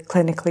considered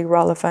clinically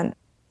relevant.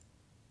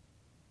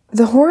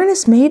 The horn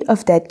is made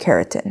of dead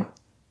keratin.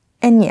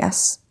 And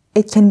yes,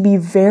 it can be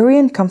very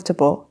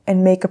uncomfortable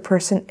and make a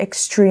person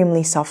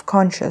extremely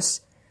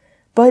self-conscious,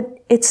 but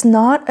it's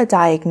not a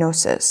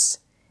diagnosis.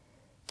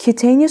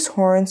 Cutaneous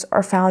horns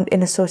are found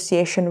in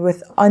association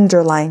with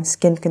underlying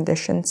skin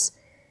conditions.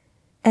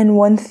 And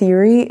one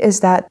theory is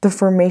that the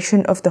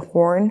formation of the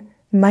horn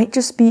might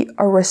just be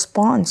a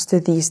response to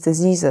these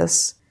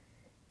diseases.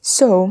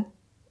 So,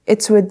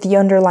 it's with the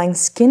underlying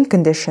skin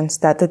conditions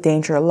that the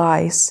danger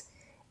lies.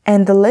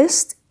 And the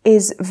list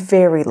is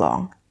very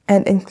long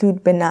and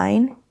include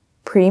benign,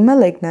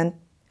 pre-malignant,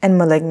 and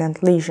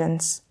malignant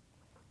lesions.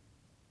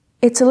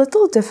 It's a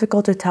little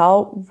difficult to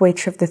tell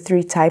which of the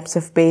three types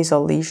of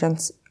basal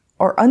lesions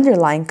or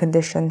underlying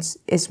conditions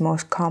is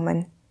most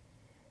common,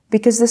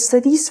 because the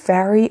studies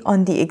vary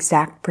on the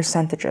exact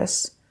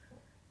percentages.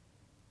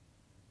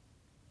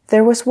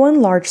 There was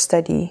one large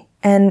study,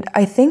 and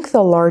I think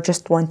the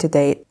largest one to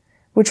date,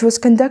 which was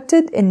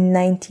conducted in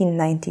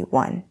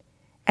 1991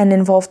 and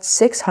involved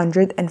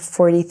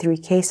 643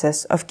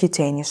 cases of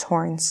cutaneous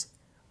horns.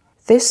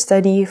 This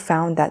study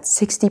found that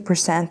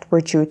 60%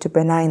 were due to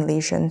benign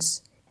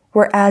lesions,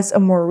 whereas a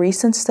more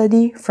recent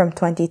study from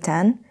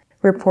 2010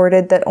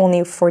 reported that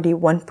only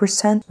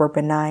 41% were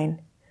benign.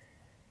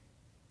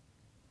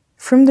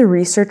 From the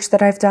research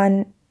that I've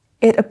done,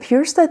 it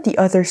appears that the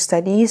other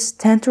studies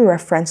tend to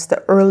reference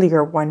the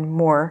earlier one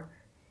more,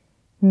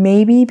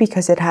 maybe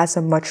because it has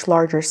a much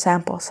larger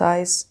sample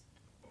size.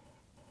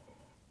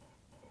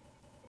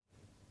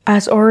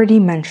 As already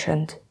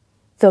mentioned,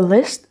 the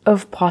list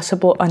of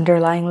possible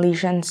underlying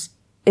lesions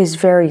is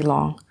very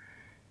long,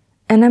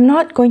 and I'm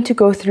not going to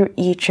go through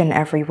each and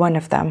every one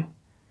of them.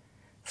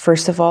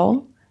 First of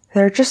all,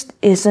 there just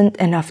isn't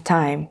enough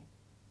time.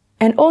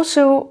 And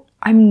also,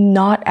 I'm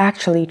not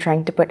actually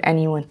trying to put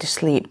anyone to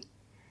sleep.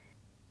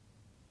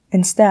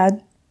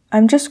 Instead,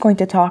 I'm just going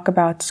to talk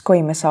about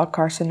squamous cell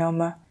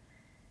carcinoma.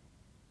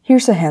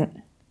 Here's a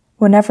hint.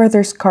 Whenever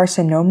there's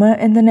carcinoma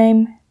in the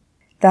name,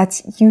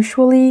 that's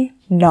usually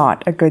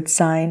not a good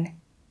sign.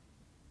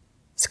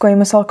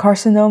 Squamous cell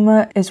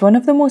carcinoma is one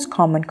of the most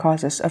common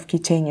causes of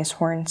cutaneous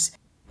horns,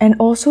 and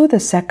also the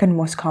second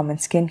most common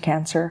skin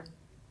cancer.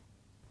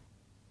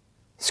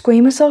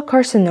 Squamous cell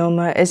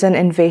carcinoma is an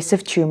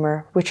invasive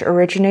tumor which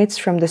originates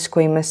from the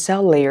squamous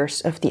cell layers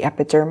of the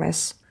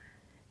epidermis.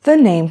 The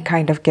name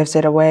kind of gives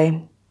it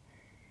away.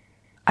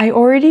 I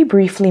already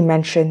briefly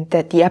mentioned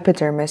that the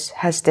epidermis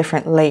has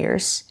different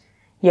layers.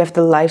 You have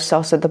the live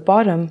cells at the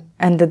bottom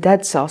and the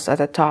dead cells at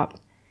the top.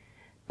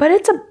 But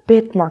it's a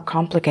bit more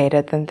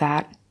complicated than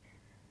that.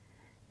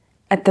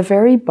 At the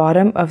very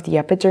bottom of the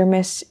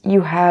epidermis,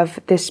 you have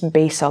this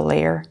basal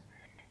layer,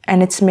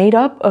 and it's made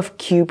up of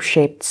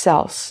cube-shaped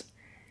cells.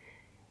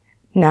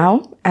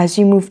 Now, as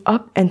you move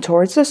up and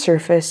towards the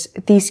surface,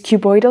 these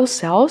cuboidal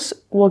cells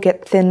will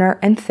get thinner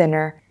and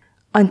thinner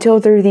until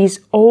they're these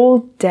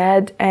old,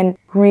 dead, and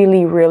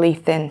really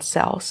thin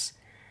cells.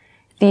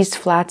 These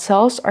flat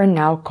cells are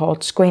now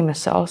called squamous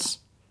cells.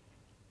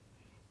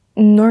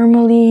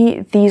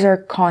 Normally, these are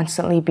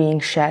constantly being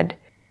shed,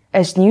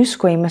 as new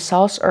squamous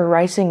cells are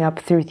rising up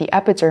through the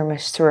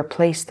epidermis to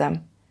replace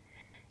them.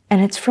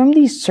 And it's from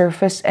these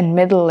surface and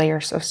middle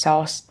layers of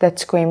cells that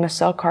squamous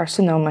cell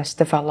carcinomas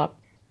develop.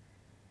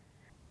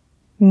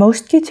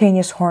 Most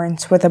cutaneous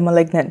horns with a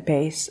malignant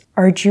base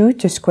are due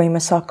to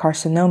squamous cell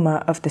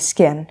carcinoma of the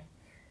skin.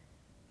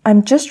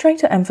 I'm just trying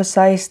to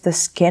emphasize the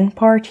skin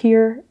part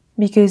here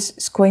because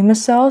squamous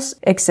cells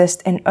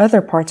exist in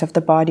other parts of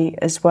the body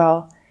as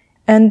well,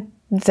 and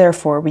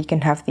therefore we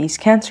can have these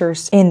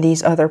cancers in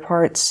these other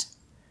parts.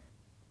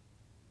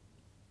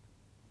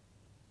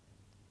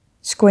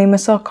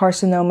 Squamous cell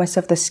carcinomas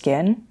of the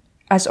skin,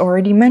 as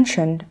already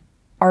mentioned,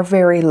 are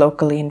very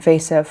locally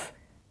invasive,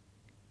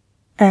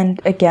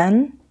 and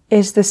again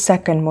is the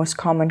second most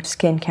common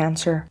skin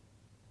cancer,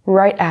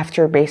 right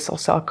after basal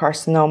cell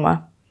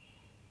carcinoma.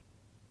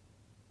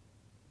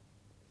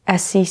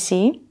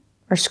 SCC,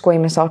 or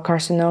squamous cell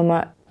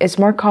carcinoma, is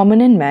more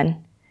common in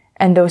men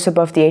and those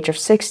above the age of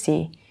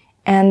 60,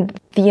 and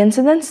the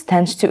incidence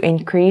tends to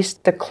increase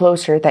the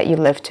closer that you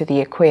live to the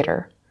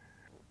equator.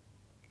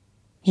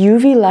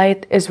 UV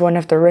light is one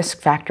of the risk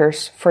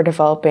factors for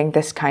developing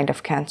this kind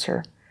of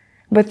cancer,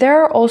 but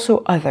there are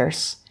also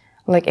others,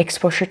 like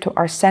exposure to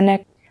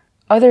arsenic,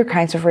 other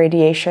kinds of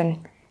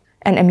radiation,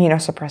 and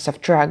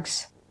immunosuppressive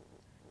drugs.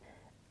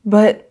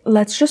 But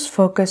let's just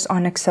focus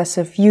on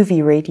excessive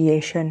UV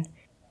radiation,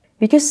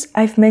 because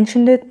I've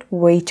mentioned it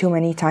way too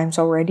many times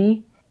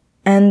already,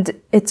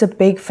 and it's a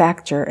big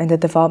factor in the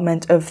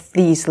development of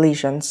these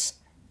lesions,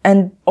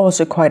 and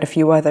also quite a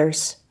few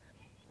others.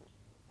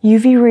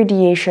 UV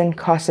radiation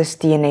causes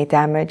DNA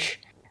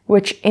damage,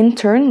 which in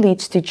turn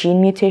leads to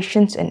gene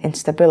mutations and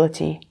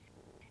instability,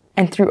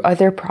 and through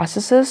other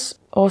processes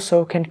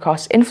also can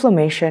cause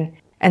inflammation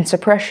and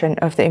suppression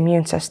of the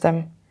immune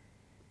system.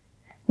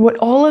 What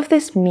all of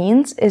this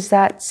means is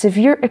that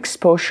severe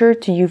exposure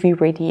to UV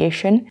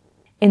radiation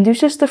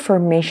induces the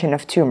formation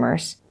of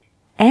tumors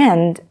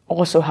and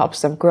also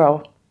helps them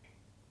grow.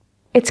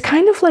 It's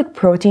kind of like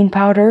protein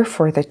powder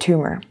for the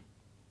tumor.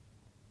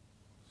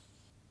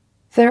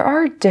 There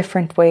are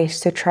different ways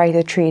to try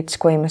to treat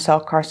squamous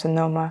cell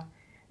carcinoma,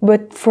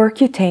 but for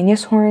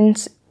cutaneous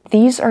horns,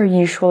 these are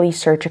usually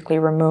surgically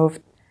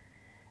removed.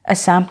 A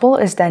sample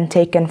is then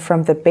taken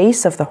from the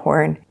base of the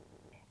horn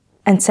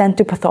and sent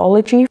to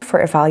pathology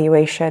for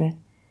evaluation.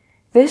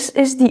 This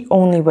is the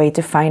only way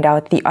to find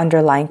out the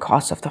underlying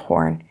cause of the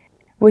horn,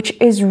 which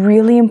is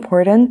really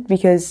important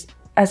because,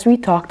 as we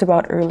talked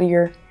about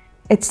earlier,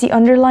 it's the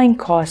underlying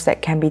cause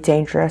that can be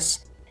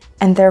dangerous,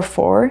 and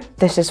therefore,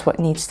 this is what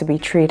needs to be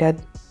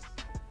treated.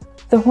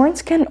 The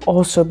horns can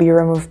also be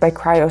removed by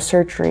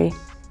cryosurgery,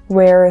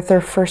 where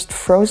they're first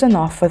frozen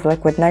off with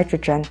liquid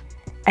nitrogen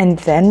and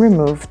then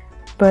removed,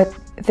 but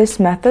this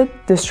method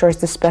destroys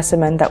the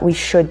specimen that we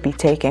should be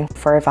taking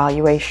for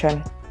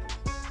evaluation.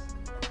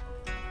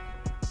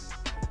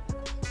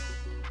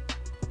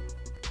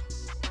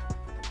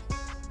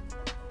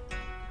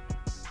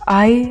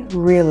 I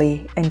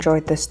really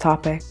enjoyed this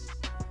topic.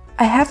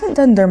 I haven't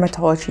done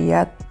dermatology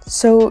yet,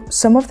 so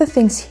some of the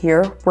things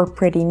here were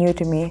pretty new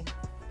to me,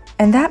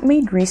 and that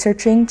made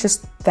researching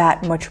just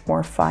that much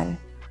more fun.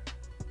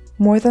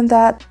 More than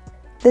that,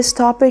 this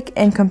topic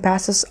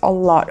encompasses a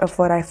lot of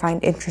what I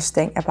find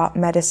interesting about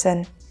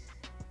medicine.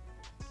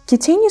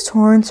 Cutaneous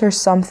horns are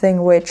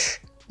something which,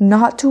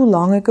 not too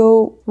long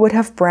ago, would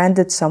have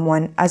branded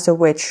someone as a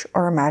witch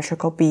or a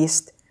magical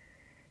beast.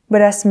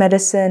 But as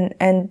medicine,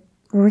 and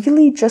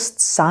really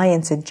just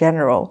science in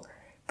general,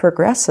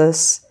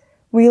 progresses,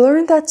 we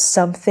learn that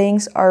some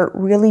things are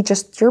really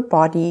just your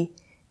body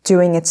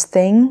doing its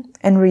thing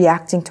and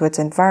reacting to its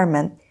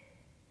environment.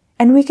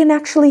 And we can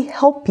actually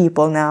help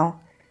people now,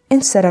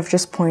 instead of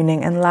just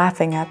pointing and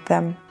laughing at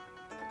them.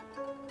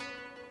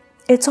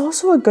 It's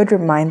also a good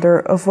reminder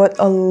of what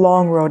a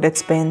long road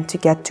it's been to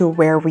get to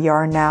where we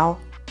are now,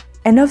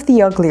 and of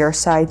the uglier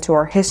side to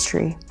our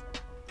history.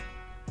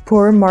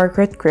 Poor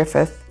Margaret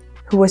Griffith,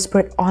 who was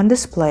put on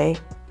display,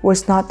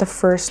 was not the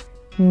first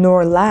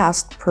nor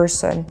last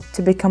person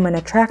to become an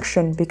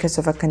attraction because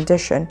of a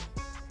condition.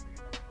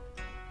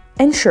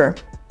 And sure,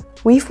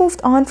 we've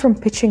moved on from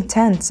pitching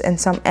tents in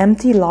some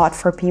empty lot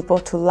for people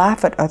to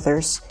laugh at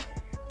others,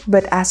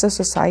 but as a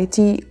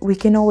society, we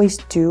can always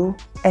do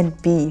and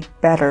be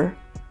better.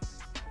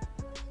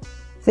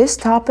 This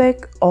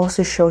topic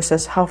also shows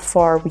us how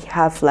far we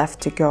have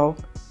left to go.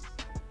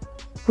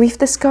 We've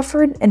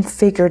discovered and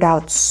figured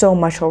out so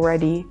much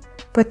already,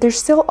 but there's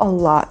still a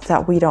lot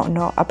that we don't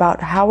know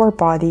about how our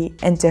body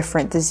and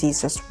different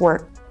diseases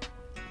work.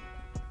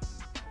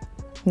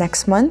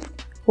 Next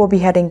month, we'll be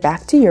heading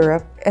back to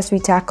Europe as we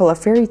tackle a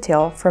fairy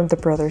tale from the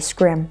Brothers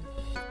Grimm.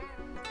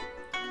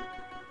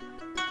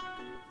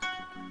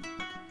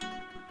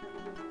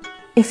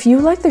 If you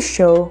like the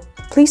show,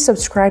 please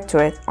subscribe to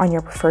it on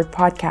your preferred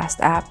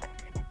podcast app,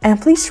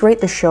 and please rate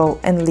the show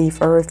and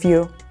leave a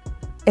review.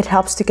 It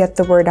helps to get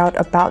the word out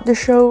about the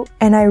show,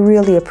 and I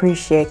really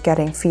appreciate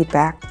getting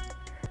feedback.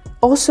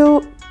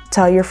 Also,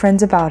 tell your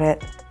friends about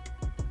it.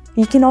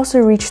 You can also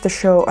reach the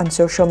show on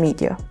social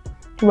media,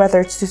 whether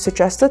it's to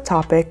suggest a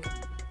topic,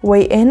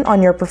 weigh in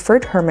on your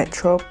preferred hermit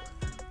trope,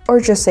 or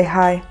just say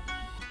hi.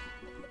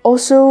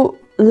 Also,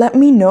 let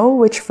me know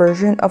which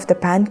version of the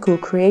Pan-Ku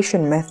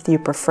creation myth you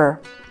prefer.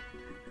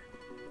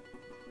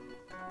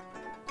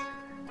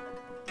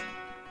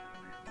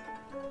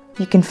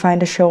 You can find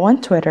the show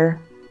on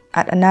Twitter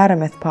at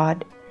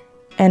Anatomythpod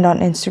and on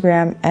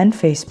Instagram and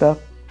Facebook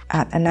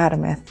at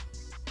Anatomyth.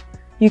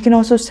 You can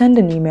also send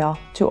an email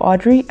to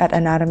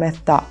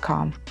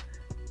audrey@anatomyth.com.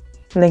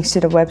 Links to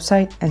the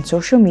website and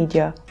social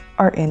media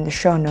are in the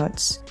show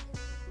notes.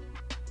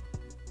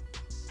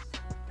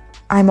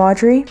 I'm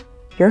Audrey,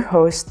 your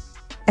host,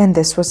 and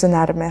this was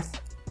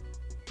Anatomyth.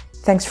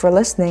 Thanks for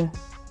listening,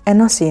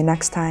 and I'll see you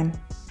next time.